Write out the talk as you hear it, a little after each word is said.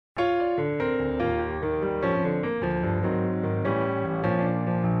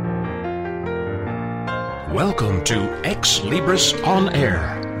Welcome to Ex Libris On Air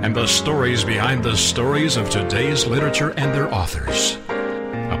and the stories behind the stories of today's literature and their authors.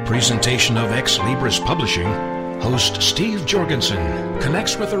 A presentation of Ex Libris Publishing. Host Steve Jorgensen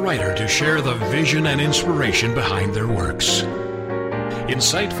connects with the writer to share the vision and inspiration behind their works.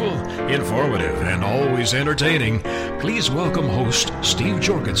 Insightful, informative, and always entertaining, please welcome host Steve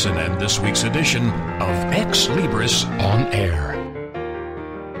Jorgensen and this week's edition of Ex Libris On Air.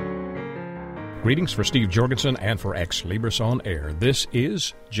 Greetings for Steve Jorgensen and for Ex Libris On Air. This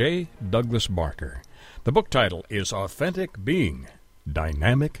is J. Douglas Barker. The book title is Authentic Being,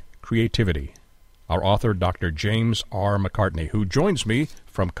 Dynamic Creativity. Our author, Dr. James R. McCartney, who joins me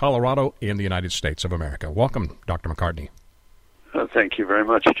from Colorado in the United States of America. Welcome, Dr. McCartney. Thank you very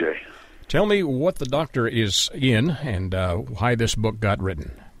much, Jay. Tell me what the doctor is in and why this book got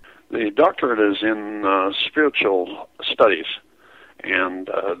written. The doctorate is in spiritual studies, and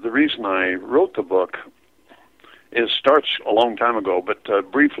the reason I wrote the book starts a long time ago,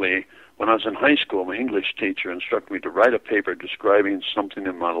 but briefly, when I was in high school, my English teacher instructed me to write a paper describing something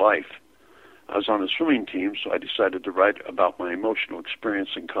in my life. I was on a swimming team, so I decided to write about my emotional experience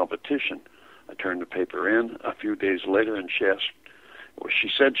in competition. I turned the paper in a few days later, and she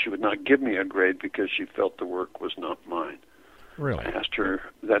said she would not give me a grade because she felt the work was not mine. Really? I asked her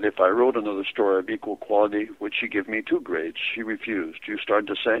that if I wrote another story of equal quality, would she give me 2 grades? She refused. You started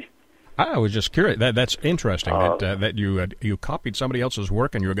to say? I was just curious. That's interesting that you copied somebody else's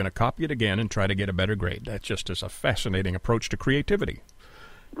work and you were going to copy it again and try to get a better grade. That just is a fascinating approach to creativity.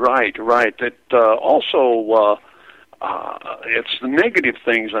 Right. It also, it's the negative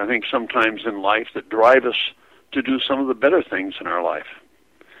things, I think, sometimes in life that drive us to do some of the better things in our life.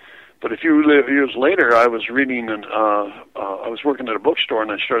 But a few years later, I was reading, I was working at a bookstore,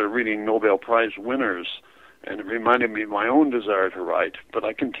 and I started reading Nobel Prize winners, and it reminded me of my own desire to write, but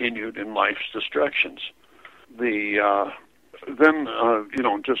I continued in life's distractions. Then,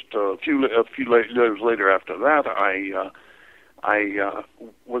 just a few years later after that, I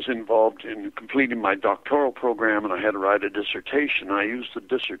was involved in completing my doctoral program, and I had to write a dissertation. I used the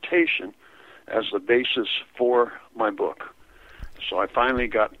dissertation as the basis for my book. So I finally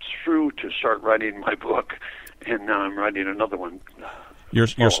got through to start writing my book, and now I'm writing another one.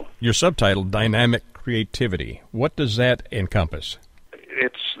 Your subtitle, Dynamic Creativity. What does that encompass?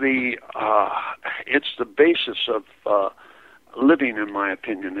 It's the basis of living, in my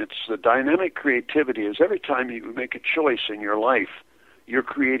opinion. It's the dynamic creativity is every time you make a choice in your life, you're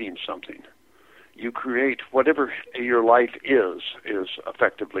creating something. You create whatever your life is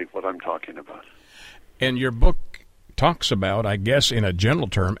effectively what I'm talking about. And your book talks about, I guess in a general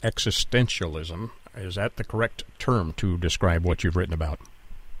term, existentialism. Is that the correct term to describe what you've written about?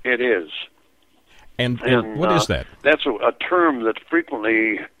 It is. And what is that? That's a term that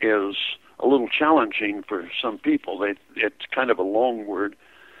frequently is a little challenging for some people. It's kind of a long word,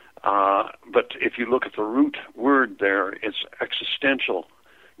 but if you look at the root word there, it's existential,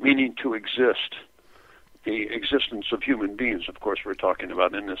 meaning to exist. The existence of human beings, of course, we're talking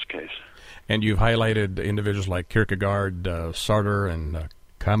about in this case. And you've highlighted individuals like Kierkegaard, Sartre, and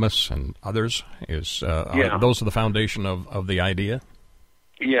Camus, and others. Those are the foundation of the idea?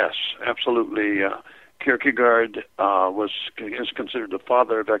 Yes, absolutely. Kierkegaard is considered the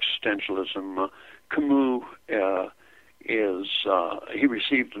father of existentialism. Camus he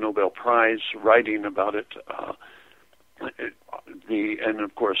received a Nobel Prize writing about it. And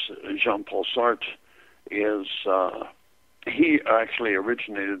of course Jean-Paul Sartre he actually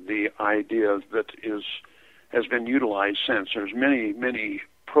originated the idea that has been utilized since. There's many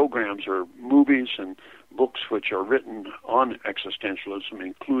programs or movies and books which are written on existentialism,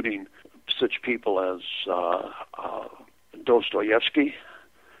 including such people as Dostoevsky.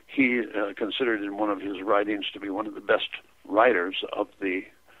 He considered in one of his writings to be one of the best writers of the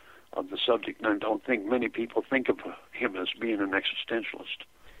subject, and I don't think many people think of him as being an existentialist.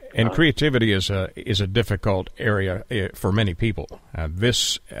 And creativity is a difficult area for many people.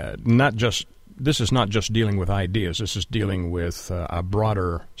 This is not just dealing with ideas. This is dealing with a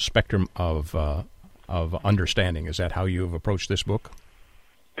broader spectrum of understanding. Is that how you've approached this book?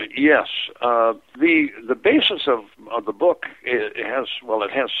 Yes. The basis of the book it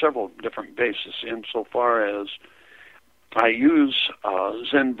has several different bases insofar as I use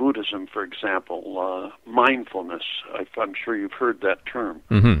Zen Buddhism, for example, mindfulness. I'm sure you've heard that term.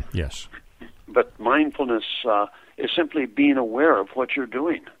 Mm-hmm. Yes. But mindfulness is simply being aware of what you're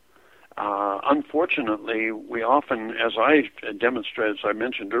doing. Unfortunately, we often, as I demonstrated, as I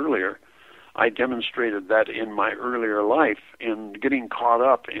mentioned earlier, I demonstrated that in my earlier life in getting caught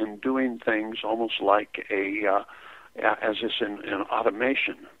up in doing things almost like as is in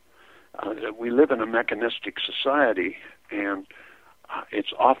automation. We live in a mechanistic society, and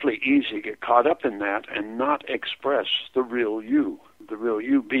it's awfully easy to get caught up in that and not express the real you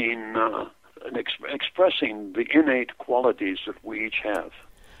being expressing the innate qualities that we each have.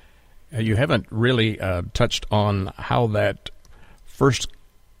 You haven't really touched on how that first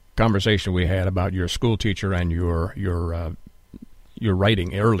conversation we had about your school teacher and your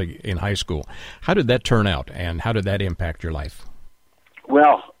writing early in high school. How did that turn out, and how did that impact your life?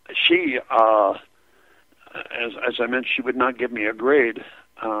 Well, she, as I mentioned, she would not give me a grade.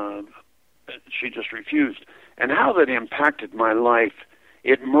 She just refused. And how that impacted my life,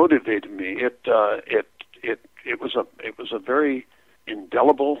 it motivated me. It was a very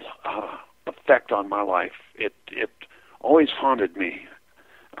indelible effect on my life. It always haunted me.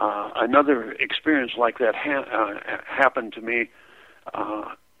 Another experience like that happened to me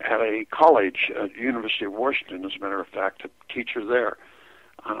at a college at the University of Washington, as a matter of fact, a teacher there.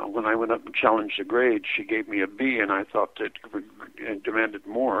 When I went up and challenged a grade, she gave me a B, and I thought it demanded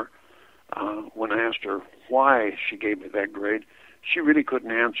more. When I asked her why she gave me that grade, she really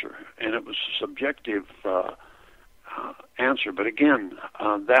couldn't answer, and it was a subjective answer. But again,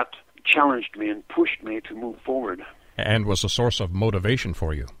 that challenged me and pushed me to move forward. And was a source of motivation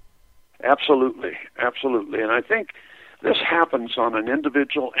for you. Absolutely, absolutely. And I think this happens on an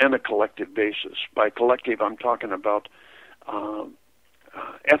individual and a collective basis. By collective, I'm talking about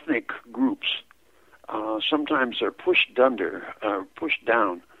ethnic groups. Sometimes they're pushed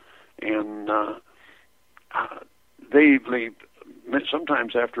down, and they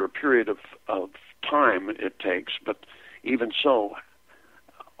sometimes after a period of time it takes, but even so,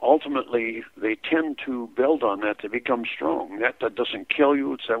 ultimately they tend to build on that to become strong. That doesn't kill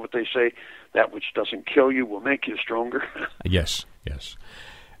you. Is that what they say? That which doesn't kill you will make you stronger. Yes.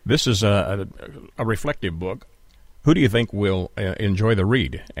 This is a reflective book. Who do you think will enjoy the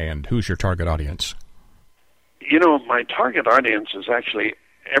read, and who's your target audience? My target audience is actually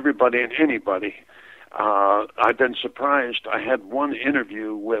everybody and anybody. I've been surprised. I had one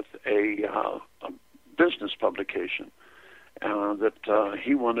interview with a business publication that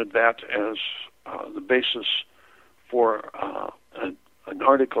he wanted that as the basis for an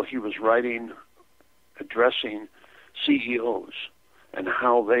article he was writing addressing CEOs and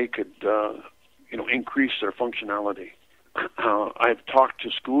how they could increase their functionality. I've talked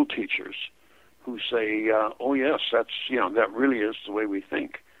to school teachers who say, "Oh yes, that really is the way we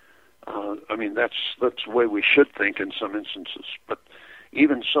think." That's the way we should think in some instances. But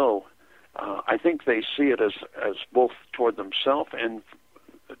even so, I think they see it as both toward themselves and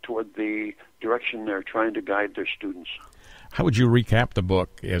toward the direction they're trying to guide their students. How would you recap the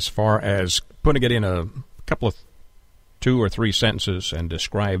book as far as putting it in a couple of 2 or 3 sentences and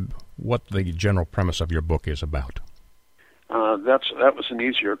describe what the general premise of your book is about? That was an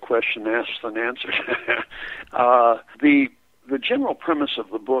easier question asked than answered. The general premise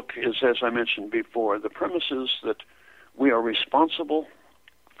of the book is, as I mentioned before, the premise is that we are responsible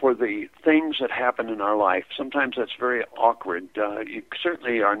for the things that happen in our life. Sometimes that's very awkward. You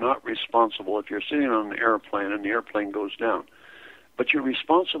certainly are not responsible if you're sitting on an airplane and the airplane goes down, but you're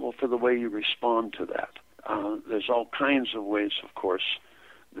responsible for the way you respond to that. There's all kinds of ways, of course,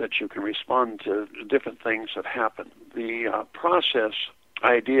 that you can respond to different things that happen. The process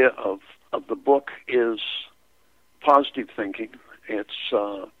idea of the book is positive thinking. It's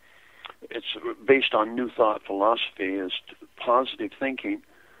based on New Thought philosophy. Is positive thinking.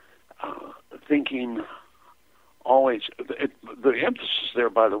 Thinking always. The emphasis there,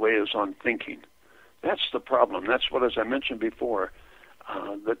 by the way, is on thinking. That's the problem. That's what, as I mentioned before,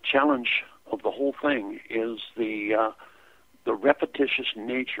 the challenge of the whole thing is the repetitious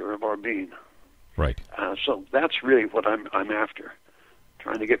nature of our being. Right. So that's really what I'm after,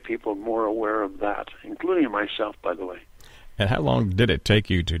 trying to get people more aware of that, including myself, by the way. And how long did it take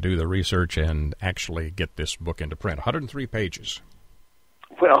you to do the research and actually get this book into print? 103 pages.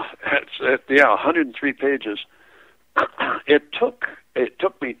 Well, 103 pages. It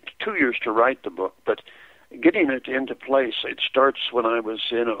took me 2 years to write the book, but getting it into place, it starts when I was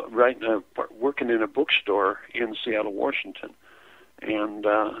working in a bookstore in Seattle, Washington, and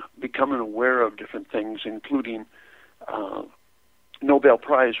becoming aware of different things, including Nobel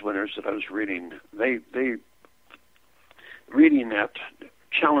Prize winners that I was reading. They reading that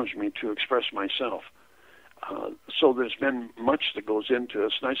challenged me to express myself. So there's been much that goes into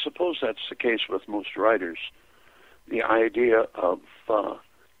this, and I suppose that's the case with most writers. The idea of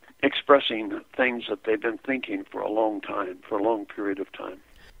expressing things that they've been thinking for a long time, for a long period of time.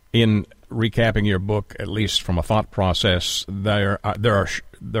 In recapping your book, at least from a thought process, there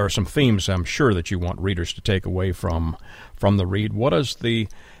are some themes I'm sure that you want readers to take away from the read. What is the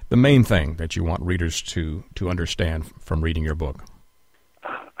main thing that you want readers to understand from reading your book?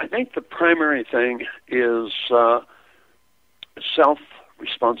 I think the primary thing is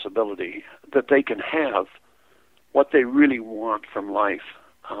self-responsibility, that they can have what they really want from life,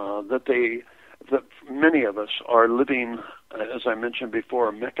 that many of us are living, as I mentioned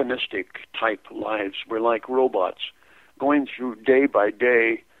before, mechanistic-type lives. We're like robots, going through day by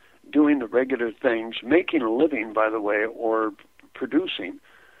day, doing the regular things, making a living, by the way, or producing,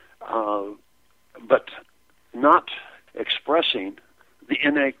 but not expressing the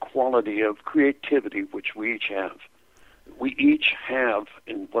innate quality of creativity which we each have. We each have,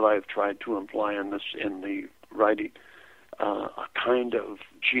 in what I've tried to imply in the writing, a kind of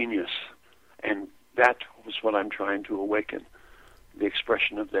genius, and that was what I'm trying to awaken, the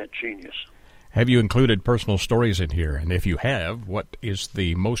expression of that genius. Have you included personal stories in here? And if you have, what is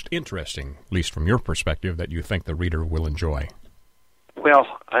the most interesting, at least from your perspective, that you think the reader will enjoy? Well,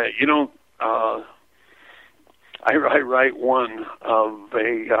 I write one of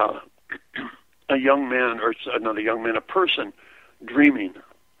a young man, or not a young man, a person dreaming,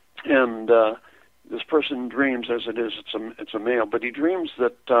 and this person dreams, as it is, it's a male, but he dreams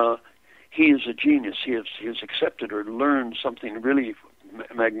that he is a genius. He has accepted or learned something really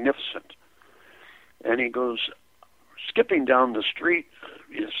magnificent, and he goes skipping down the street,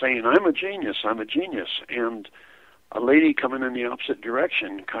 saying, "I'm a genius, I'm a genius," and a lady coming in the opposite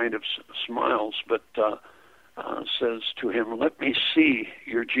direction kind of smiles, but says to him, "Let me see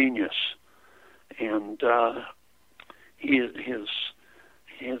your genius." And his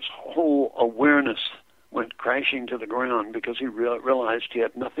whole awareness went crashing to the ground because he realized he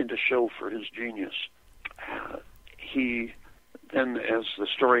had nothing to show for his genius. He then, as the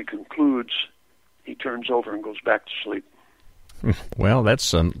story concludes, he turns over and goes back to sleep. Well,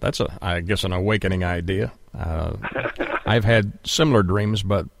 that's I guess an awakening idea. I've had similar dreams,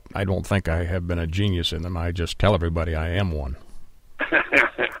 but I don't think I have been a genius in them. I just tell everybody I am one.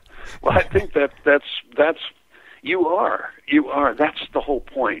 Well, I think that's you are. That's the whole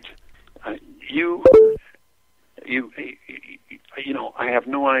point. I have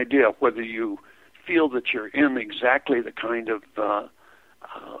no idea whether you feel that you're in exactly the kind of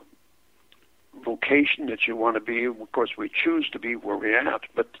vocation that you want to be. Of course, we choose to be where we're at,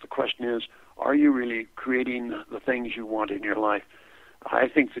 but the question is, are you really creating the things you want in your life? I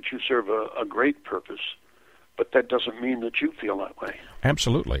think that you serve a great purpose, but that doesn't mean that you feel that way.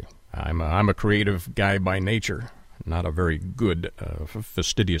 Absolutely. I'm a creative guy by nature, not a very good,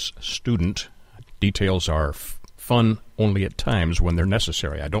 fastidious student. Details are fun only at times when they're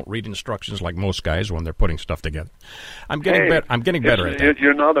necessary. I don't read instructions like most guys when they're putting stuff together. I'm getting better at that.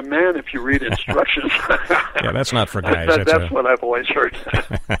 You're not a man if you read instructions. Yeah, that's not for guys. That's what I've always heard.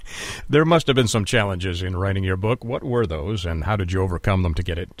 There must have been some challenges in writing your book. What were those, and how did you overcome them to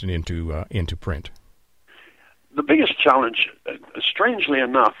get it into print? The biggest challenge, strangely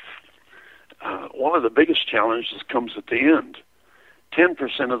enough, one of the biggest challenges comes at the end.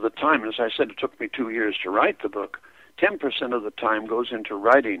 10% of the time, as I said, it took me 2 years to write the book. 10% of the time goes into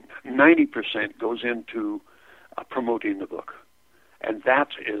writing. 90% goes into promoting the book. And that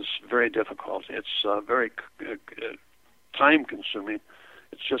is very difficult. It's very time-consuming.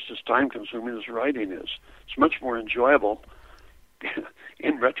 It's just as time-consuming as writing is. It's much more enjoyable,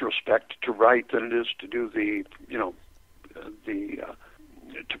 in retrospect, to write than it is to do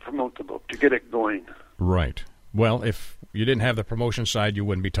to promote the book, to get it going. Right. Well, if you didn't have the promotion side, you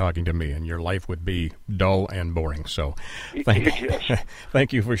wouldn't be talking to me, and your life would be dull and boring. So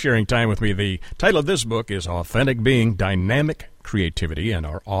thank you for sharing time with me. The title of this book is Authentic Being, Dynamic Creativity, and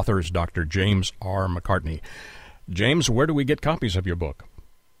our author is Dr. James R. McCartney. James, where do we get copies of your book?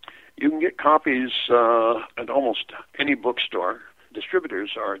 You can get copies at almost any bookstore.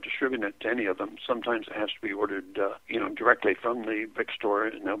 Distributors are distributing it to any of them. Sometimes it has to be ordered directly from the bookstore,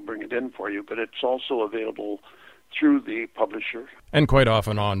 and they'll bring it in for you. But it's also available through the publisher. And quite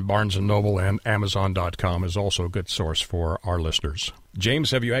often on Barnes & Noble and Amazon.com is also a good source for our listeners.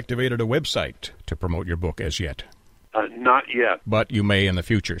 James, have you activated a website to promote your book as yet? Not yet. But you may in the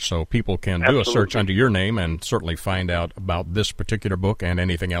future, so people can do a search under your name and certainly find out about this particular book and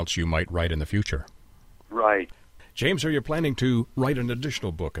anything else you might write in the future. Right. James, are you planning to write an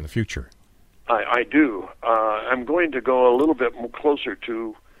additional book in the future? I do. I'm going to go a little bit more closer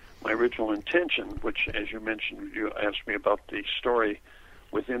to my original intention, which, as you mentioned, you asked me about the story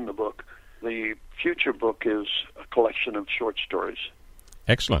within the book. The future book is a collection of short stories.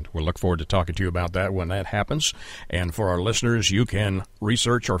 Excellent. We'll look forward to talking to you about that when that happens. And for our listeners, you can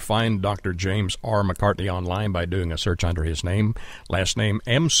research or find Dr. James R. McCartney online by doing a search under his name, last name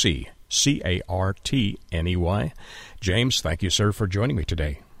McCartney. James, thank you, sir, for joining me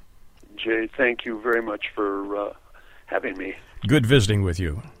today. Jay, thank you very much for having me. Good visiting with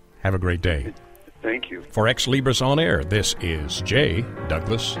you. Have a great day. Thank you. For Ex Libris On Air, this is J.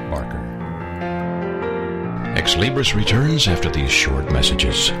 Douglas Barker. Ex Libris returns after these short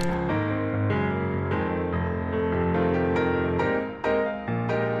messages.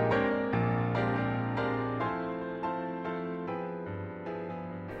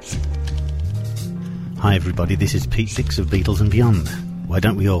 Hi everybody, this is Pete Dix of Beatles and Beyond. Why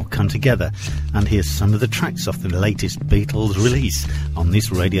don't we all come together and hear some of the tracks off the latest Beatles release on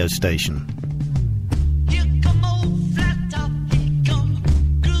this radio station.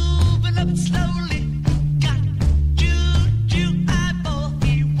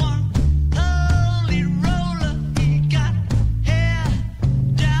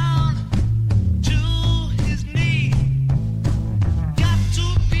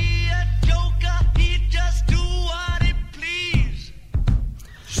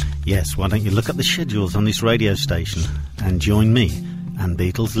 Yes, why don't you look at the schedules on this radio station and join me and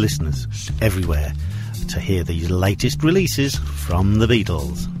Beatles listeners everywhere to hear the latest releases from the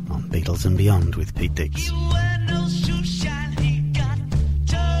Beatles on Beatles and Beyond with Pete Dix.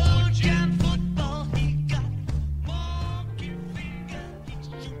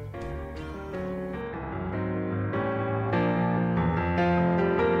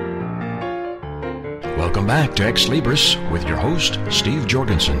 Welcome back to Ex Libris with your host, Steve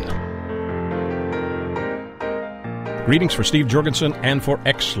Jorgensen. Greetings for Steve Jorgensen and for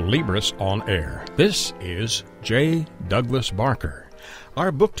Ex Libris On Air. This is J. Douglas Barker.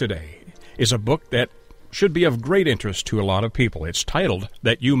 Our book today is a book that should be of great interest to a lot of people. It's titled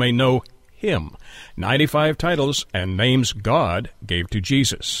That You May Know Him, 95 titles and names God gave to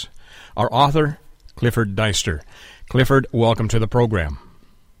Jesus. Our author, Clifford Deister. Clifford, welcome to the program.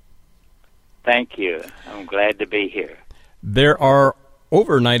 Thank you. I'm glad to be here. There are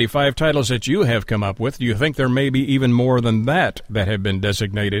over 95 titles that you have come up with. Do you think there may be even more than that have been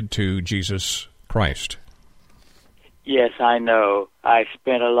designated to Jesus Christ? Yes, I know. I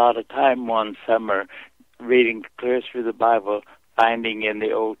spent a lot of time one summer reading clear through the Bible, finding in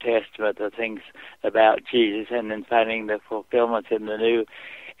the Old Testament the things about Jesus, and then finding the fulfillments in the New.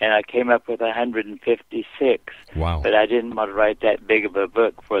 And I came up with 156. Wow. But I didn't want to write that big of a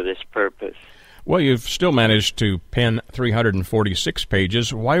book for this purpose. Well, you've still managed to pen 346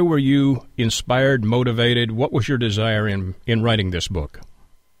 pages. Why were you inspired, motivated? What was your desire in writing this book?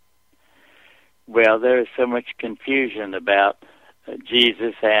 Well, there is so much confusion about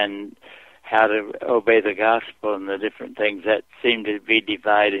Jesus and how to obey the gospel and the different things that seem to be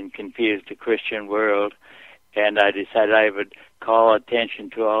divide and confuse the Christian world. And I decided I would call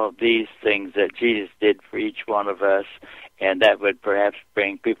attention to all of these things that Jesus did for each one of us, and that would perhaps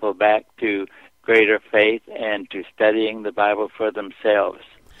bring people back to greater faith and to studying the Bible for themselves.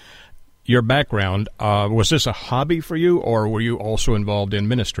 Your background, was this a hobby for you, or were you also involved in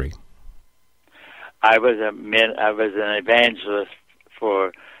ministry? I was an evangelist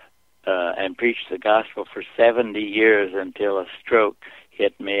for and preached the gospel for 70 years until a stroke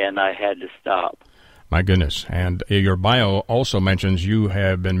hit me and I had to stop. My goodness. And your bio also mentions you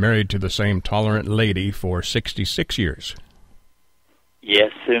have been married to the same tolerant lady for 66 years.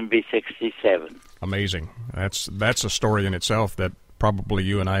 Yes, soon be 67. Amazing. That's a story in itself that probably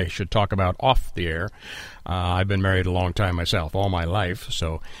you and I should talk about off the air. I've been married a long time myself, all my life,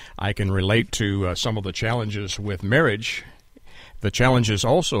 so I can relate to some of the challenges with marriage, the challenges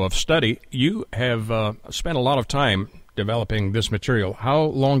also of study. You have spent a lot of time developing this material. How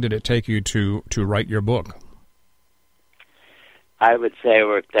long did it take you to write your book? I would say I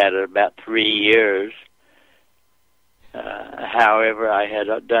worked at it about 3 years. However, I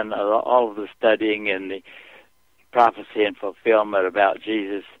had done all of the studying in the prophecy and fulfillment about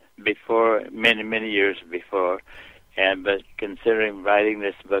Jesus before, many years before, but considering writing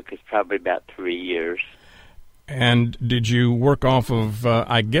this book, it's probably about 3 years. And did you work off of,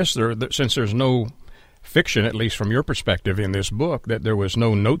 I guess, since there's no fiction, at least from your perspective in this book, that there was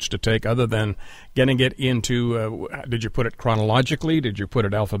no notes to take other than getting it into, did you put it chronologically? Did you put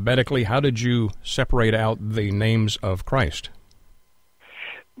it alphabetically? How did you separate out the names of Christ?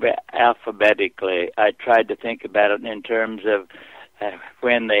 Well, alphabetically. I tried to think about it in terms of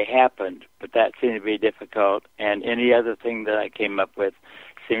when they happened, but that seemed to be difficult. And any other thing that I came up with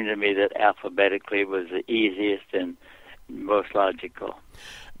seemed to me that alphabetically was the easiest and most logical.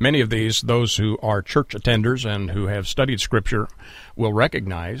 Many of those who are church attenders and who have studied Scripture will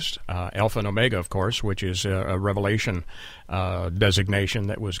recognize Alpha and Omega, of course, which is a revelation designation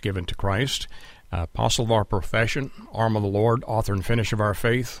that was given to Christ. Apostle of our profession, arm of the Lord, author and finish of our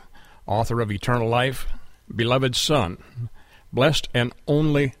faith, author of eternal life, beloved Son, blessed and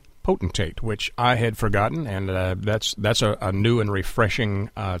only potentate, which I had forgotten, and that's a new and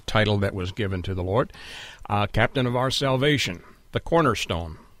refreshing title that was given to the Lord. Captain of our salvation, the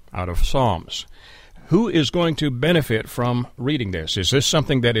cornerstone, out of Psalms. Who is going to benefit from reading this? Is this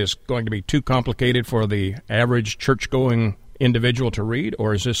something that is going to be too complicated for the average church-going individual to read,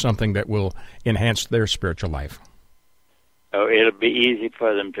 or is this something that will enhance their spiritual life? Oh, it'll be easy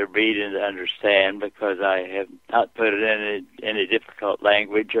for them to read and to understand, because I have not put it in any difficult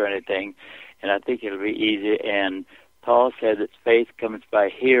language or anything, and I think it'll be easy. And Paul said that faith comes by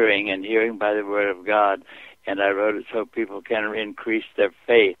hearing, and hearing by the Word of God. And I wrote it so people can increase their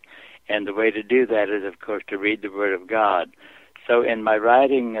faith. And the way to do that is, of course, to read the Word of God. So in my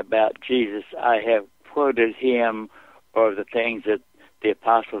writing about Jesus, I have quoted him or the things that the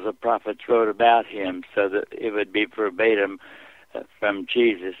apostles and prophets wrote about him, so that it would be verbatim from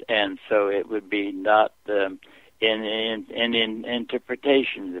Jesus. And so it would be not in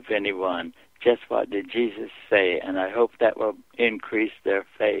interpretations of anyone. Just what did Jesus say? And I hope that will increase their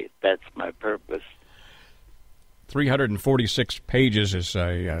faith. That's my purpose. 346 pages is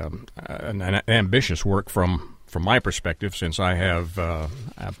an ambitious work from my perspective, since I have,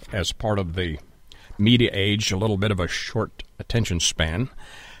 as part of the media age, a little bit of a short attention span.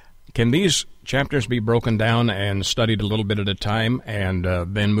 Can these chapters be broken down and studied a little bit at a time and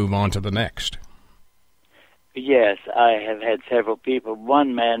then move on to the next? Yes, I have had several people.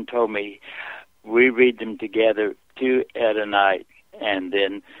 One man told me we read them together 2 at a night, and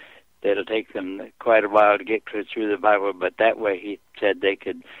then it'll take them quite a while to get through the Bible, but that way he said they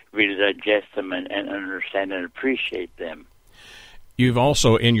could really digest them and understand and appreciate them. You've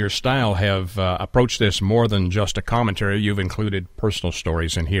also, in your style, have approached this more than just a commentary. You've included personal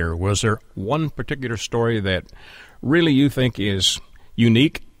stories in here. Was there one particular story that really you think is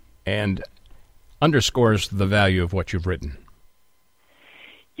unique and underscores the value of what you've written?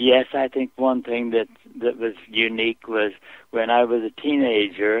 Yes, I think one thing that was unique was when I was a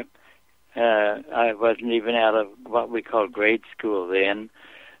teenager. I wasn't even out of what we called grade school then.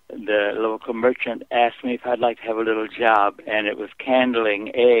 The local merchant asked me if I'd like to have a little job, and it was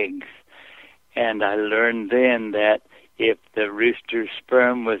candling eggs. And I learned then that if the rooster's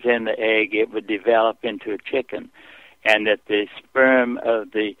sperm was in the egg, it would develop into a chicken, and that the sperm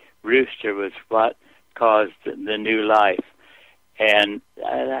of the rooster was what caused the new life. And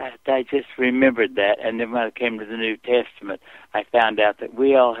I just remembered that. And then when I came to the New Testament, I found out that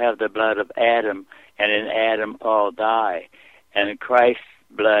we all have the blood of Adam, and in Adam all die. And Christ's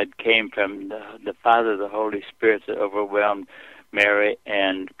blood came from the Father, the Holy Spirit, that overwhelmed Mary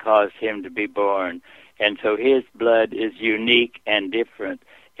and caused him to be born. And so his blood is unique and different.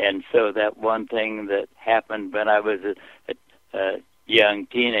 And so that one thing that happened when I was a young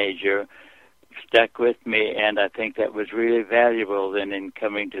teenager stuck with me, and I think that was really valuable then in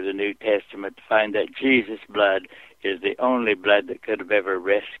coming to the New Testament, to find that Jesus' blood is the only blood that could have ever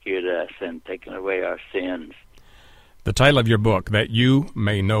rescued us and taken away our sins. The title of your book, That You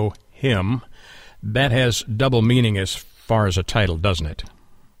May Know Him, that has double meaning as far as a title, doesn't it?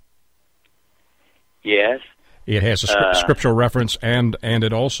 Yes. It has a scriptural reference, and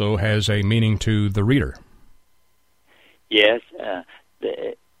it also has a meaning to the reader. Yes.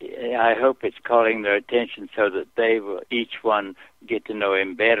 I hope it's calling their attention so that they will each one get to know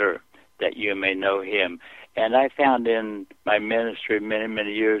him better, that you may know him. And I found in my ministry many,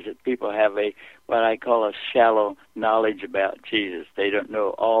 many years that people have what I call a shallow knowledge about Jesus. They don't know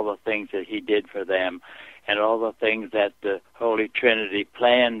all the things that he did for them and all the things that the Holy Trinity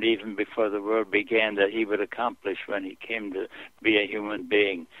planned even before the world began that he would accomplish when he came to be a human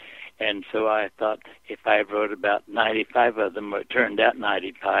being. And so I thought if I wrote about 95 of them, or it turned out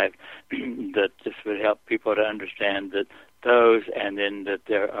 95, that this would help people to understand that those, and then that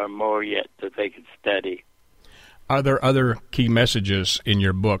there are more yet that they could study. Are there other key messages in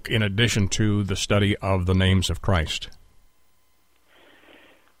your book in addition to the study of the names of Christ?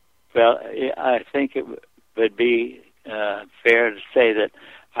 Well, I think it would be fair to say that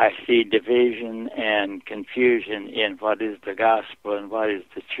I see division and confusion in what is the gospel and what is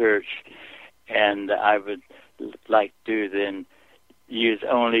the church, and I would like to then use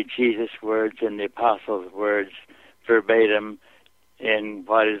only Jesus' words and the apostles' words verbatim in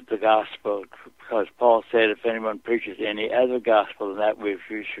what is the gospel, because Paul said, if anyone preaches any other gospel than that which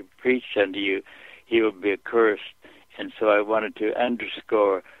we should preach unto you, he will be accursed. And so I wanted to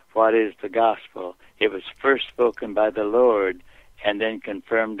underscore what is the gospel. It was first spoken by the Lord and then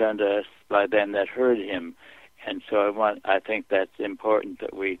confirmed unto us by them that heard him. And so I think that's important,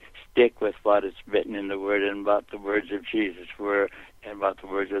 that we stick with what is written in the Word and what the words of Jesus were and what the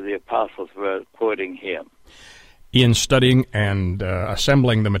words of the apostles were, quoting him. In studying and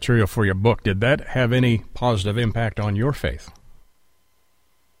assembling the material for your book, did that have any positive impact on your faith?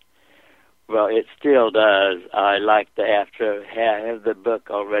 Well, it still does. I like to, after I have the book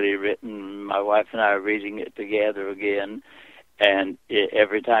already written, my wife and I are reading it together again, and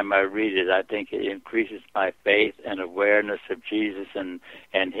every time I read it, I think it increases my faith and awareness of Jesus and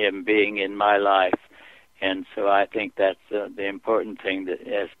him being in my life. And so I think that's the important thing, that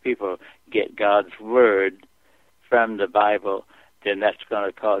as people get God's Word from the Bible, then that's going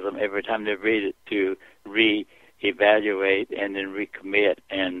to cause them, every time they read it, to re-evaluate and then recommit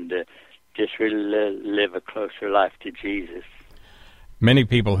and just really live a closer life to Jesus. Many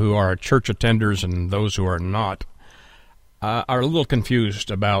people who are church attenders and those who are not are a little confused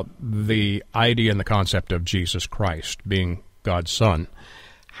about the idea and the concept of Jesus Christ being God's Son.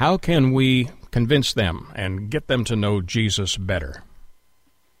 How can we convince them and get them to know Jesus better?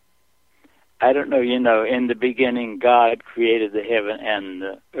 I don't know, in the beginning God created the heaven and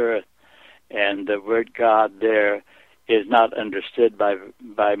the earth, and the word God there is not understood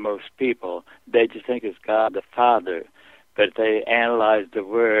by most people. They just think it's God the Father, but they analyze the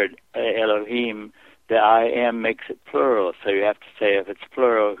word Elohim, the I am makes it plural, so you have to say, if it's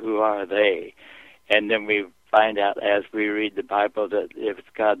plural, who are they? And then we find out as we read the Bible that if it's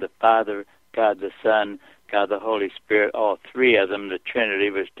God the Father, God the Son, God the Holy Spirit, all three of them, the Trinity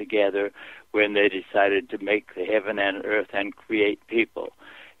was together when they decided to make the heaven and earth and create people.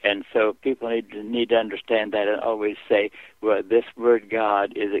 And so people need to understand that and always say, well, this word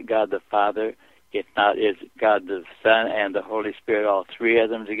God, is it God the Father? If not, is it God the Son and the Holy Spirit, all three of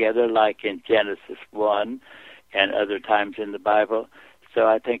them together, like in Genesis 1 and other times in the Bible? So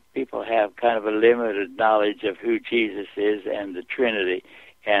I think people have kind of a limited knowledge of who Jesus is and the Trinity,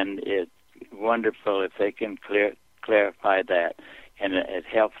 and it's wonderful if they can clarify that, and it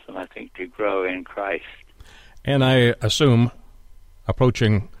helps them, I think, to grow in Christ. And I assume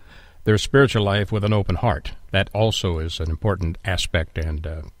approaching their spiritual life with an open heart, that also is an important aspect and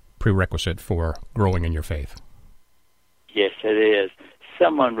prerequisite for growing in your faith. Yes, it is.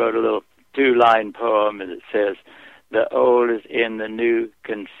 Someone wrote a little 2-line poem, and it says, "The old is in the new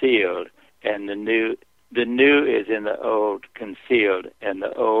concealed, and the new is in the old concealed, and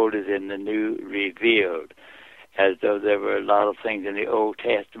the old is in the new revealed." As though there were a lot of things in the Old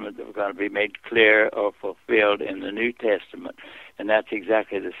Testament that were going to be made clear or fulfilled in the New Testament. And that's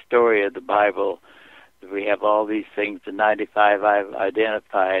exactly the story of the Bible. We have all these things, the 95 I've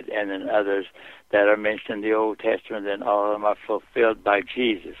identified, and then others that are mentioned in the Old Testament, and all of them are fulfilled by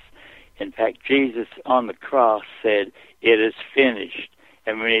Jesus. In fact, Jesus on the cross said, "It is finished."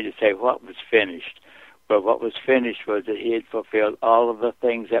 And we need to say, what was finished? Well, what was finished was that he had fulfilled all of the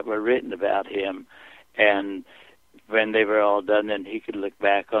things that were written about him. And when they were all done, then he could look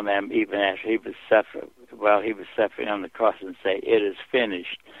back on them even after he was suffering, while he was suffering on the cross, and say, "It is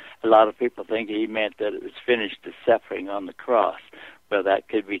finished." A lot of people think he meant that it was finished, the suffering on the cross. Well, that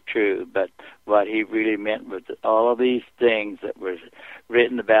could be true, but what he really meant was that all of these things that were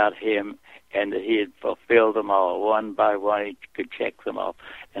written about him, and that he had fulfilled them all one by one. He could check them off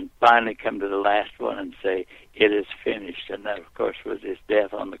and finally come to the last one and say, "It is finished." And that, of course, was his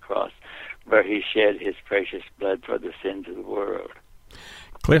death on the cross, where he shed his precious blood for the sins of the world.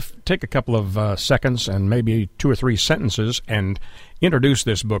 Cliff, take a couple of seconds and maybe 2 or 3 sentences and introduce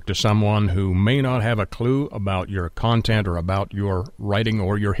this book to someone who may not have a clue about your content or about your writing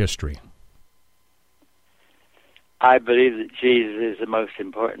or your history. I believe that Jesus is the most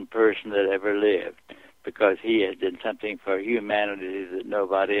important person that ever lived, because he has done something for humanity that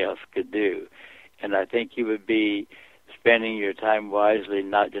nobody else could do. And I think you would be spending your time wisely,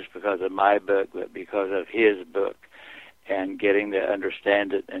 not just because of my book, but because of his book, and getting to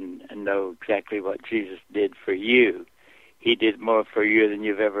understand it and know exactly what Jesus did for you. He did more for you than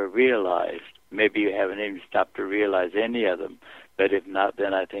you've ever realized. Maybe you haven't even stopped to realize any of them, but if not,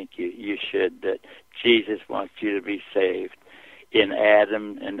 then I think you should, that Jesus wants you to be saved. In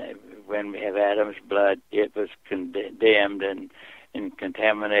Adam, and when we have Adam's blood, it was condemned and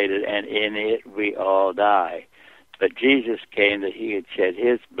contaminated, and in it we all die. But Jesus came that he could shed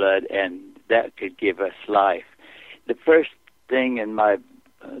his blood, and that could give us life. The first thing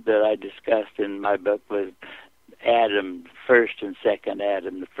that I discussed in my book was Adam, first and second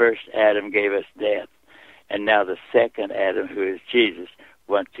Adam. The first Adam gave us death, and now the second Adam, who is Jesus,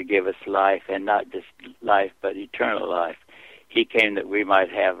 wants to give us life, and not just life, but eternal life. He came that we might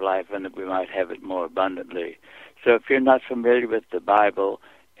have life and that we might have it more abundantly. So if you're not familiar with the Bible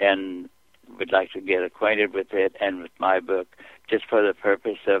and would like to get acquainted with it and with my book, just for the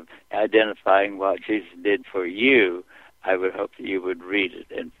purpose of identifying what Jesus did for you, I would hope that you would read it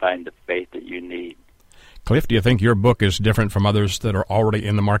and find the faith that you need. Cliff, do you think your book is different from others that are already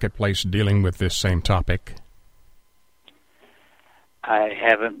in the marketplace dealing with this same topic? I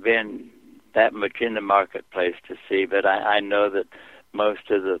haven't been that much in the marketplace to see, but I know that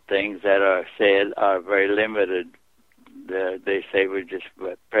most of the things that are said are very limited. They say we just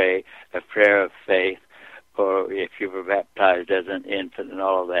pray a prayer of faith, or if you were baptized as an infant and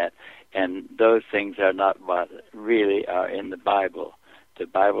all of that. And those things are not what really are in the Bible. The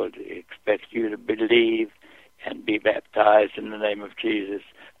Bible expects you to believe and be baptized in the name of Jesus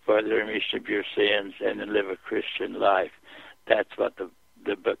for the remission of your sins and to live a Christian life. That's what the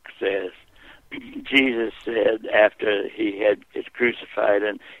book says. Jesus said after he is crucified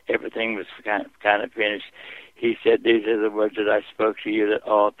and everything was kind of finished, he said, "These are the words that I spoke to you, that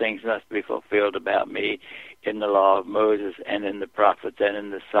all things must be fulfilled about me in the law of Moses and in the prophets and in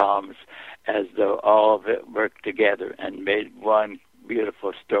the Psalms," as though all of it worked together and made one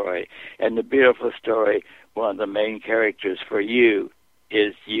beautiful story. And the beautiful story, one of the main characters for you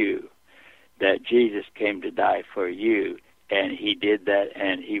is you, that Jesus came to die for you. And he did that,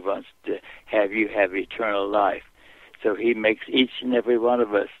 and he wants to have you have eternal life. So he makes each and every one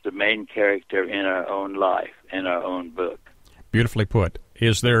of us the main character in our own life, in our own book. Beautifully put.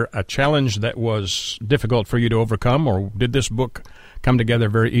 Is there a challenge that was difficult for you to overcome, or did this book come together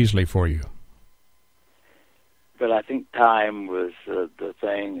very easily for you? But I think time was the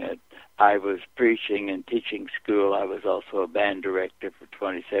thing. That I was preaching and teaching school. I was also a band director for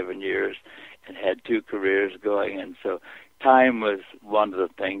 27 years and had 2 careers going, and so time was one of the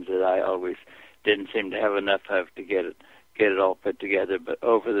things that I always didn't seem to have enough of to get it all put together. But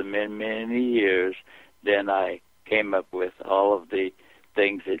over the many years, then I came up with all of the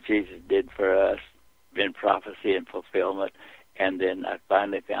things that Jesus did for us in prophecy and fulfillment, and then I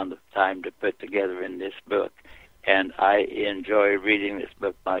finally found the time to put together in this book. And I enjoy reading this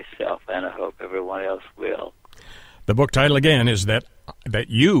book myself, and I hope everyone else will. The book title again is That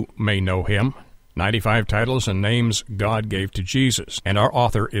You May Know Him, 95 titles and names God gave to Jesus. And our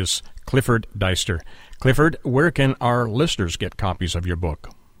author is Clifford Deister. Clifford, where can our listeners get copies of your book?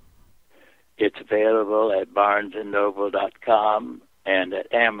 It's available at barnesandnoble.com and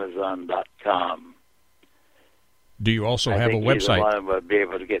at amazon.com. Do you also have a website? I think either one will be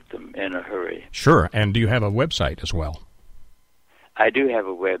able to get them in a hurry. Sure. And do you have a website as well? I do have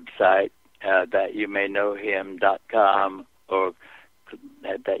a website, thatyoumayknowhim.com, or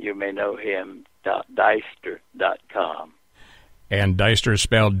thatyoumayknowhim.deister.com. And Deister is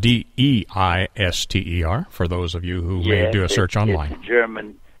spelled D-E-I-S-T-E-R, for those of you who may do a search online. It's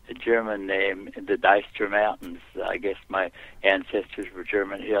a German name, the Deister Mountains. I guess my ancestors were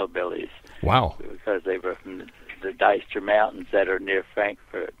German hillbillies. Wow. Because they were from the Deister Mountains that are near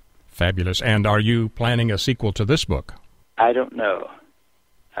Frankfurt. Fabulous. And are you planning a sequel to this book? I don't know.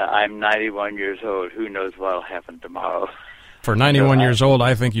 I'm 91 years old. Who knows what will happen tomorrow? For 91 years old,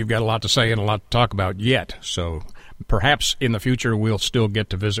 I think you've got a lot to say and a lot to talk about yet. So perhaps in the future we'll still get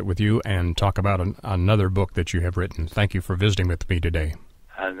to visit with you and talk about another book that you have written. Thank you for visiting with me today.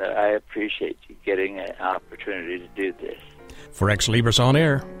 And I appreciate you getting an opportunity to do this. For Ex Libris On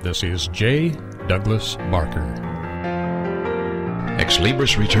Air, this is J. Douglas Barker. Ex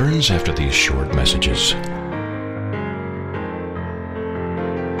Libris returns after these short messages.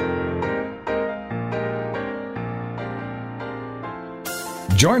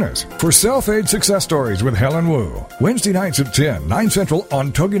 Join us for Self-Aid Success Stories with Helen Wu, Wednesday nights at 10, 9 Central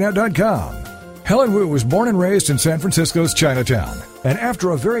on TogiNet.com. Helen Wu was born and raised in San Francisco's Chinatown, and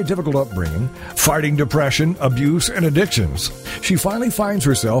after a very difficult upbringing, fighting depression, abuse, and addictions, she finally finds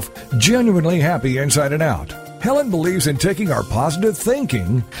herself genuinely happy inside and out. Helen believes in taking our positive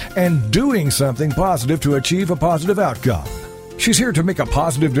thinking and doing something positive to achieve a positive outcome. She's here to make a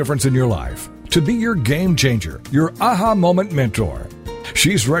positive difference in your life, to be your game changer, your aha moment mentor.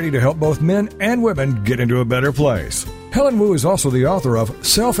 She's ready to help both men and women get into a better place. Helen Wu is also the author of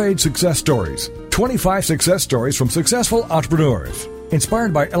Self-Aid Success Stories, 25 success stories from successful entrepreneurs.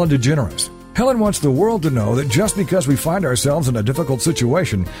 Inspired by Ellen DeGeneres, Helen wants the world to know that just because we find ourselves in a difficult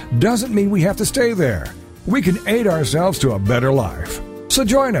situation doesn't mean we have to stay there. We can aid ourselves to a better life. So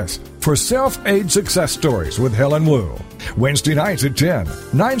join us for Self-Aid Success Stories with Helen Wu, Wednesday nights at 10,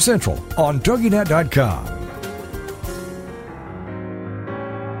 9 Central on TogiNet.com.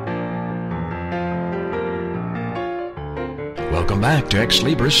 Welcome Welcome back to Ex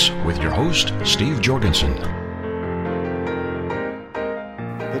Libris with your host, Steve Jorgensen.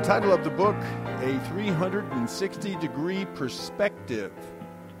 The title of the book, A 360-Degree Perspective,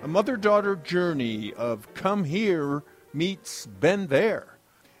 a mother-daughter journey of Come Here meets Been There.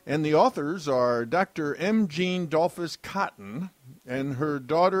 And the authors are Dr. M. Jean Dolphus Cotton and her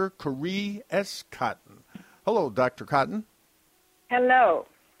daughter, Corrie S. Cotton. Hello, Dr. Cotton. Hello.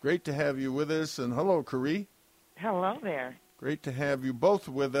 Great to have you with us. And hello, Corrie. Hello there. Great to have you both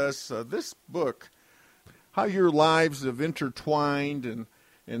with us. This book, how your lives have intertwined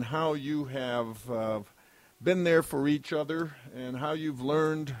and how you have been there for each other and how you've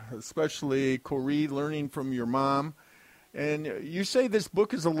learned, especially Corrie, learning from your mom. And you say this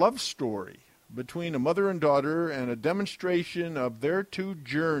book is a love story between a mother and daughter and a demonstration of their two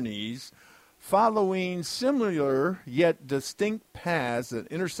journeys following similar yet distinct paths that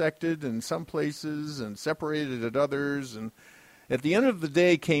intersected in some places and separated at others, and at the end of the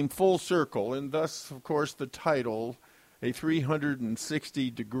day came full circle, and thus, of course, the title, A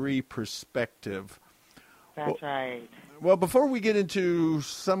 360-Degree Perspective. That's right. Well, before we get into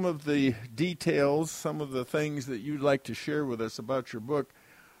some of the details, some of the things that you'd like to share with us about your book,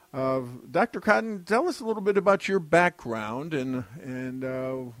 Dr. Cotton, tell us a little bit about your background and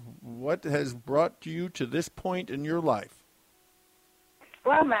what has brought you to this point in your life.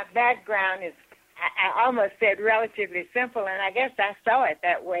 Well, my background is, I almost said relatively simple, and I guess I saw it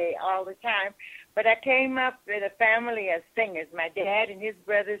that way all the time. But I came up in a family of singers. My dad and his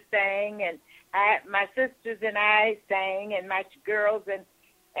brothers sang, and my sisters and I sang, and my girls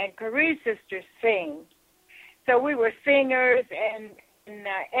and Corrie's sisters sing. So we were singers and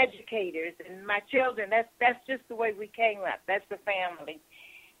educators, and my children, that's just the way we came up. That's the family.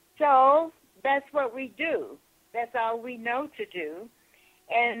 So that's what we do. That's all we know to do.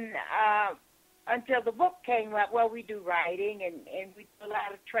 And until the book came up, well, we do writing, and we do a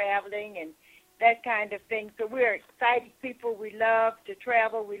lot of traveling and that kind of thing. So we're excited people. We love to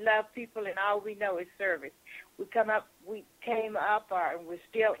travel. We love people, and all we know is service. We came up, and we're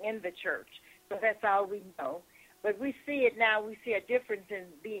still in the church. So that's all we know. But we see it now. We see a difference in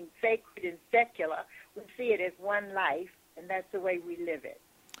being sacred and secular. We see it as one life, and that's the way we live it.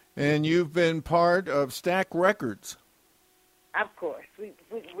 And you've been part of Stax Records. Of course.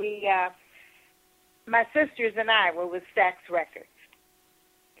 My sisters and I were with Stax Records.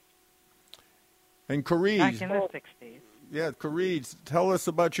 And Corrie. Back in the 60s. Yeah, Corrie, tell us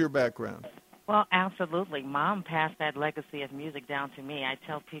about your background. Well, absolutely. Mom passed that legacy of music down to me. I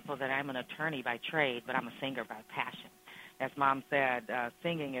tell people that I'm an attorney by trade, but I'm a singer by passion. As Mom said,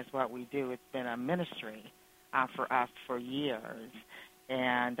 singing is what we do. It's been a ministry for us for years.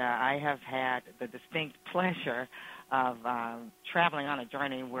 And I have had the distinct pleasure of traveling on a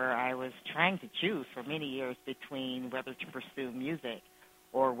journey where I was trying to choose for many years between whether to pursue music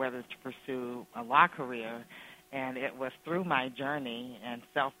or whether to pursue a law career. And it was through my journey and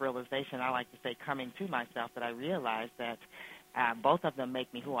self-realization, I like to say coming to myself, that I realized that both of them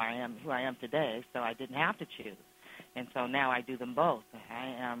make me who I am today, so I didn't have to choose. And so now I do them both. I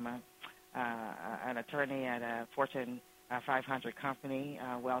am an attorney at a Fortune 500 company,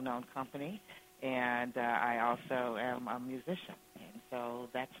 a well-known company, and I also am a musician. And so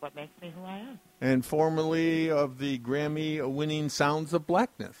that's what makes me who I am. And formerly of the Grammy-winning Sounds of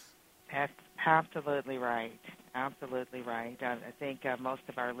Blackness. That's absolutely right. Absolutely right. I think most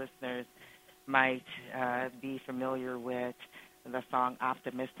of our listeners might be familiar with the song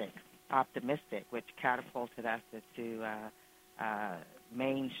Optimistic, which catapulted us into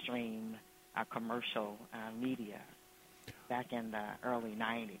mainstream commercial media back in the early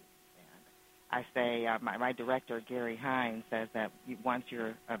 90s. And I say, my director, Gary Hines, says that once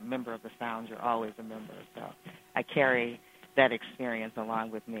you're a member of the Sounds, you're always a member. So I carry that experience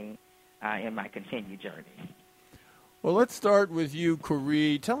along with me in my continued journey. Well, let's start with you,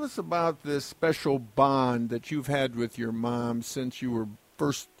 Corrie. Tell us about this special bond that you've had with your mom since you were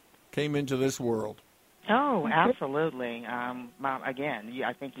first came into this world. Oh, absolutely. Mom, again,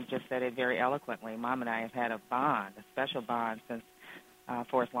 I think you just said it very eloquently. Mom and I have had a bond, a special bond, since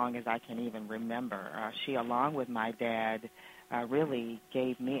for as long as I can even remember. She, along with my dad, really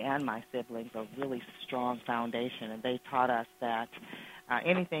gave me and my siblings a really strong foundation, and they taught us that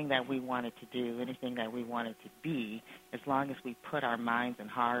anything that we wanted to do, anything that we wanted to be, as long as we put our minds and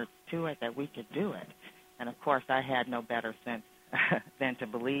hearts to it, that we could do it. And, of course, I had no better sense than to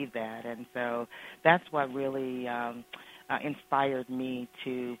believe that. And so that's what really inspired me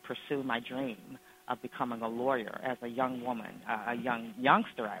to pursue my dream of becoming a lawyer as a young woman, a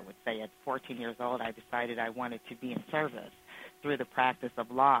youngster, I would say. At 14 years old, I decided I wanted to be in service through the practice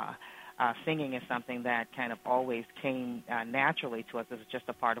of law. singing is something that kind of always came naturally to us. It was just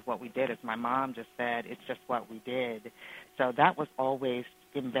a part of what we did. As my mom just said, it's just what we did. So that was always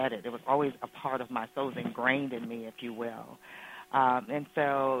embedded. It was always a part of my soul. It was ingrained in me, if you will. And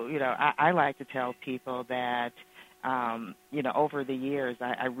so, I like to tell people that, over the years,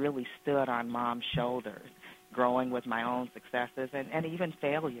 I really stood on Mom's shoulders, growing with my own successes and even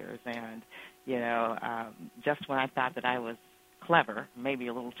failures. And, just when I thought that I was clever, maybe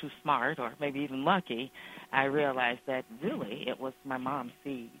a little too smart, or maybe even lucky, I realized that really it was my mom's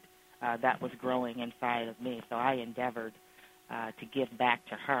seed that was growing inside of me. So I endeavored to give back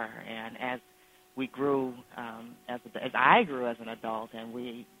to her. And as we grew, as I grew as an adult, and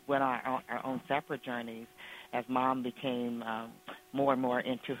we went on our own separate journeys, as Mom became more and more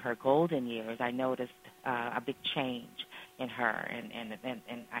into her golden years, I noticed a big change in her, and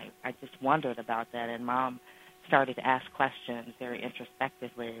I just wondered about that. And Mom started to ask questions very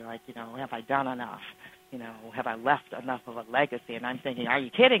introspectively, like, have I done enough? Have I left enough of a legacy? And I'm thinking, are you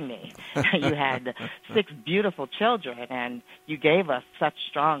kidding me? You had 6 beautiful children, and you gave us such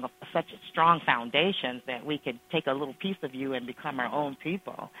strong foundations that we could take a little piece of you and become our own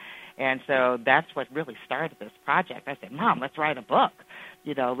people. And so that's what really started this project. I said, Mom, let's write a book.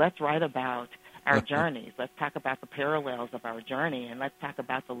 Let's write about our journeys. Let's talk about the parallels of our journey, and let's talk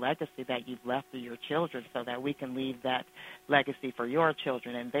about the legacy that you've left for your children, so that we can leave that legacy for your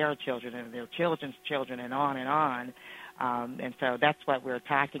children and their children and their children's children, and on and on. And so that's what we're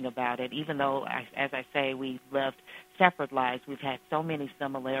talking about. And even though, as I say, we've lived separate lives, we've had so many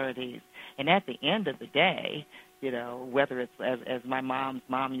similarities. And at the end of the day, whether it's, as my mom's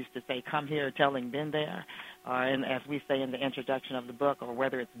mom used to say, come here telling been there, and as we say in the introduction of the book, or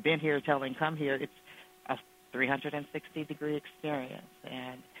whether it's been here telling come here, it's a 360-degree experience,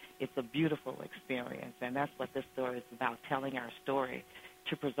 and it's a beautiful experience. And that's what this story is about, telling our story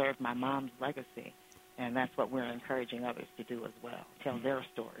to preserve my mom's legacy. And that's what we're encouraging others to do as well, tell their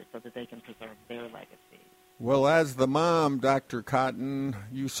story so that they can preserve their legacy. Well, as the mom, Dr. Cotton,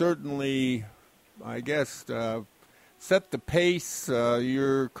 you certainly, I guess, set the pace,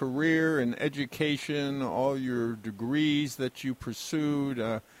 your career and education, all your degrees that you pursued.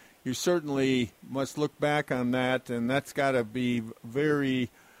 You certainly must look back on that, and that's got to be very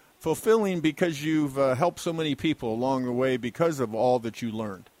fulfilling, because you've helped so many people along the way because of all that you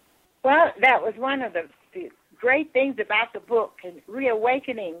learned. Well, that was one of the great things about the book, and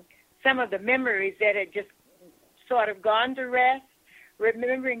reawakening some of the memories that had just sort of gone to rest,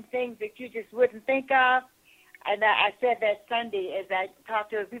 remembering things that you just wouldn't think of. And I said that Sunday as I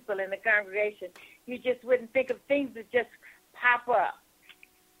talked to the people in the congregation, you just wouldn't think of things that just pop up.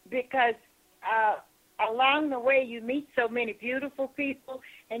 Because along the way you meet so many beautiful people,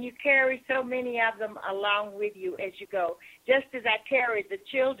 and you carry so many of them along with you as you go. Just as I carried the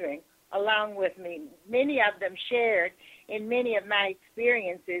children along with me, many of them shared in many of my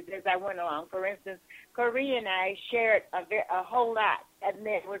experiences as I went along. For instance, Corey and I shared a whole lot. And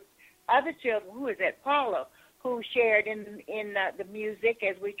there were other children, who was at Paula, who shared in the music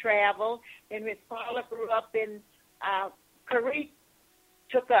as we traveled. And Miss Paula grew up in, Corey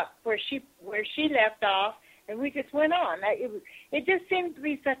took up where she left off, and we just went on. It just seemed to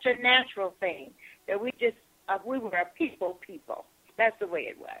be such a natural thing that we were a people. That's the way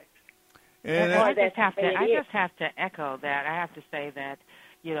it was. And I just have to echo that. I have to say that,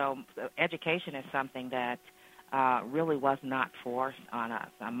 education is something that really was not forced on us.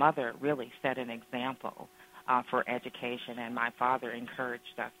 My mother really set an example for education, and my father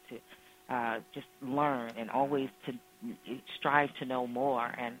encouraged us to just learn and always to strive to know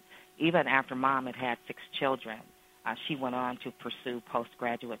more. And even after Mom had 6 children, she went on to pursue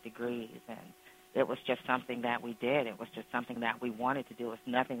postgraduate degrees, and it was just something that we did. It was just something that we wanted to do. It was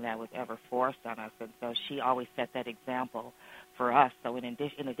nothing that was ever forced on us. And so she always set that example for us. So in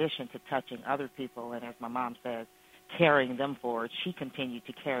addition to touching other people, and as my mom says, carrying them forward, she continued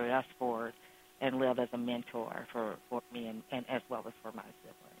to carry us forward and live as a mentor for me and as well as for my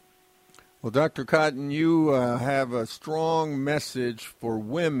siblings. Well, Dr. Cotton, you have a strong message for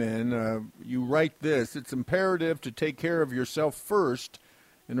women. You write this: it's imperative to take care of yourself first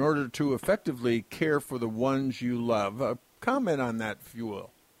in order to effectively care for the ones you love. Comment on that, if you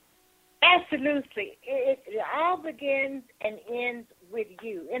will. Absolutely. It all begins and ends with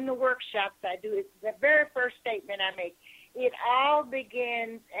you. In the workshops I do, it's the very first statement I make. It all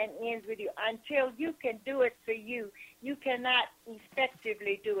begins and ends with you. Until you can do it for you, you cannot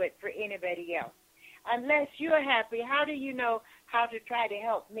effectively do it for anybody else. Unless you're happy, how do you know how to try to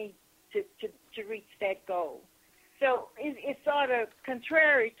help me to reach that goal? So it's sort of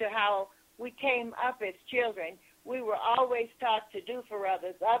contrary to how we came up as children. we were always taught to do for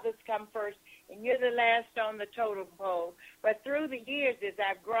others. Others come first, and you're the last on the totem pole. But through the years, as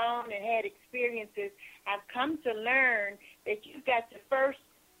I've grown and had experiences, I've come to learn that you've got to first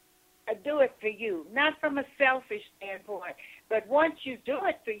do it for you, not from a selfish standpoint. But once you do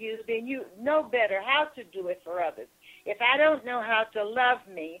it for you, then you know better how to do it for others. If I don't know how to love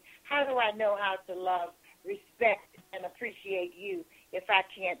me, how do I know how to love, respect, and appreciate you if I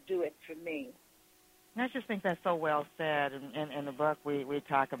can't do it for me? I just think that's so well said. In the book, we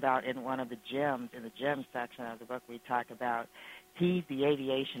talk about, in one of the gems, in the gem section of the book, we talk about heed the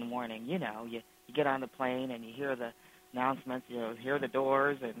aviation warning. You know, you get on the plane and you hear the announcements, you know, hear the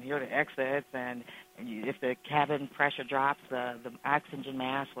doors and hear the exits, and if the cabin pressure drops, the oxygen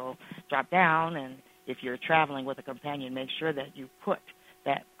mask will drop down, and if you're traveling with a companion, make sure that you put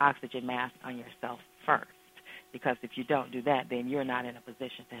that oxygen mask on yourself first, because if you don't do that, then you're not in a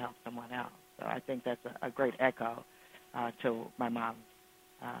position to help someone else. So I think that's a great echo to my mom's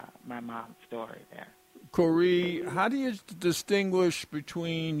story there. Corrie, how do you distinguish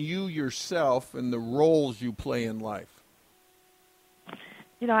between you yourself and the roles you play in life?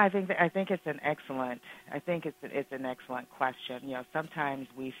 You know, I think it's an excellent question. You know, sometimes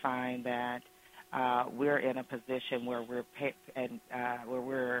we find that we're in a position where we're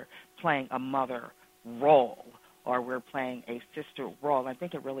playing a mother role, or we're playing a sister role. I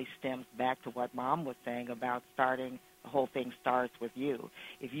think it really stems back to what Mom was saying about the whole thing starts with you.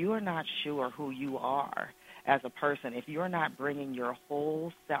 If you are not sure who you are as a person, if you're not bringing your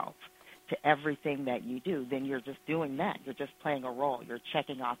whole self to everything that you do, then you're just doing that. You're just playing a role. You're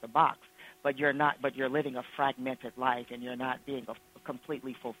checking off the box, but you're living a fragmented life, and you're not being a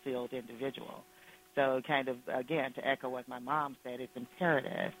completely fulfilled individual. So kind of, again, to echo what my mom said, it's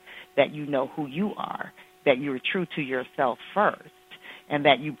imperative that you know who you are, that you're true to yourself first, and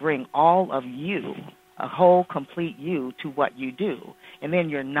that you bring all of you, a whole, complete you, to what you do. And then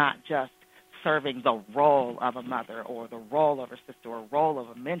you're not just serving the role of a mother or the role of a sister or role of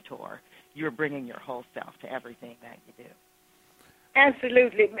a mentor. You're bringing your whole self to everything that you do.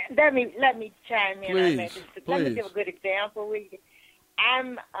 Absolutely. Let me chime in on that. Let me give a good example.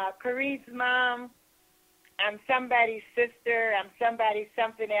 I'm Corrie's mom. I'm somebody's sister. I'm somebody's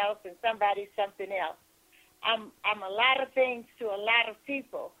something else, and somebody's something else. I'm a lot of things to a lot of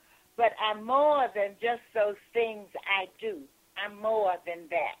people, but I'm more than just those things I do. I'm more than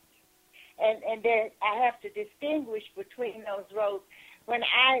that. And there, I have to distinguish between those roles. When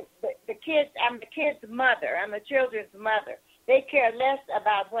I'm the kid's mother. I'm the children's mother. They care less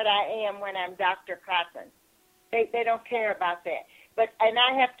about what I am when I'm Dr. Cotton. They don't care about that. And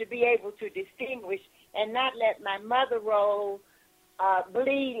I have to be able to distinguish and not let my mother role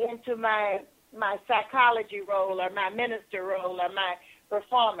bleed into my psychology role or my minister role or my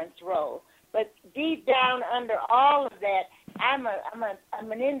performance role. But deep down under all of that, I'm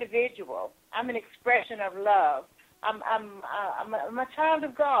an individual. I'm an expression of love. I'm a child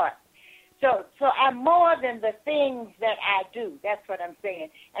of God. So I'm more than the things that I do. That's what I'm saying.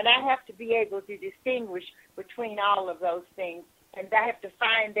 And I have to be able to distinguish between all of those things. And I have to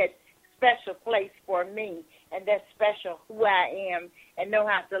find that special place for me and that special who I am and know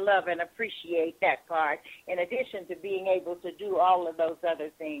how to love and appreciate that part, in addition to being able to do all of those other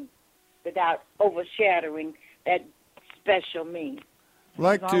things without overshadowing that special me.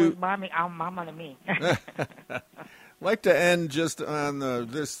 Like to mommy, I'm mama to me. Like to end just on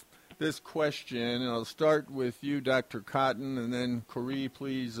this question, and I'll start with you, Dr. Cotton, and then Corrie,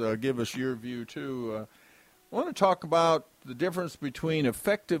 please give us your view too. I want to talk about the difference between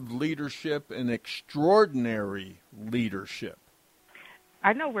effective leadership and extraordinary leadership.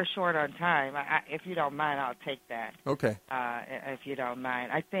 I know we're short on time. If you don't mind, I'll take that. Okay. If you don't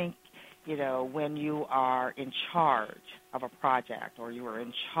mind. I think, when you are in charge of a project or you are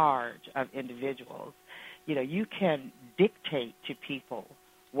in charge of individuals, you can dictate to people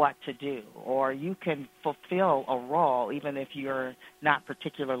what to do, or you can fulfill a role even if you're not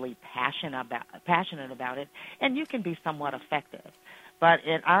particularly passionate about it, and you can be somewhat effective. But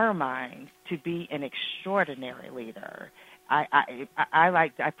in our minds, to be an extraordinary leader,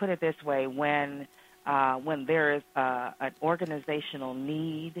 I put it this way: when there is an organizational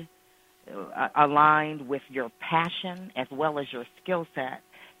need aligned with your passion as well as your skill set,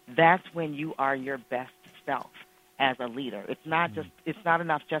 that's when you are your best self as a leader. It's not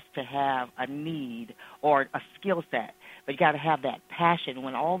enough just to have a need or a skill set, but you got to have that passion.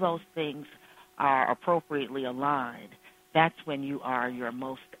 When all those things are appropriately aligned, that's when you are your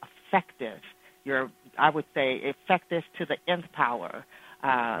most effective. I would say, effective to the nth power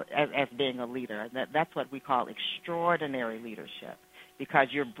as being a leader. That's what we call extraordinary leadership, because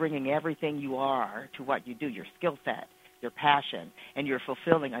you're bringing everything you are to what you do, your skill set, your passion, and you're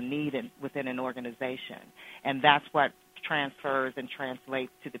fulfilling a need within an organization. And that's what transfers and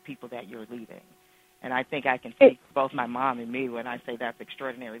translates to the people that you're leading. And I think I can speak for both my mom and me when I say that's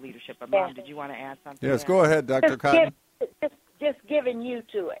extraordinary leadership. But, Mom, did you want to add something? Yes, go ahead, Dr. Cotton. Just giving you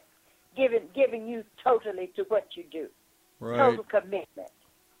to it, giving you totally to what you do. Right. Total commitment.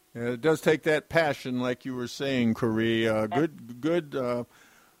 Yeah, it does take that passion, like you were saying, Corrie. Good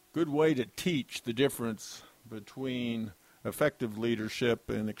way to teach the difference between effective leadership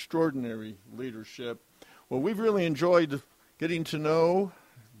and extraordinary leadership. Well, we've really enjoyed getting to know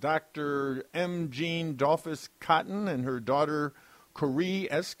Dr. M. Jean Dolphus Cotton and her daughter,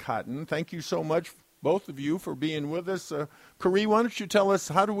 Corrie S. Cotton. Thank you so much, both of you, for being with us. Corrie, why don't you tell us,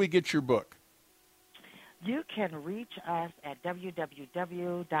 how do we get your book? You can reach us at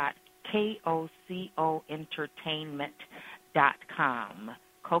www.kocoentertainment.com.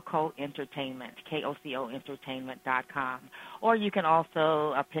 Coco Entertainment, KOCOentertainment.com. Or you can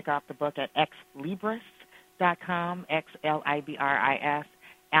also pick up the book at xlibris.com, XLIBRIS,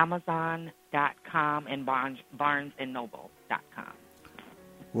 Amazon.com, and BarnesandNoble.com.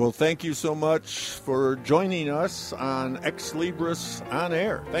 Well, thank you so much for joining us on Ex Libris On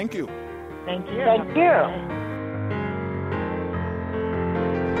Air. Thank you. Thank you. Thank you.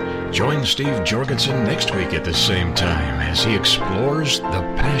 Join Steve Jorgensen next week at the same time as he explores the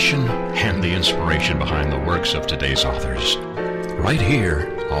passion and the inspiration behind the works of today's authors. Right here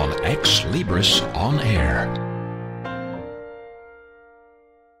on Ex Libris On Air.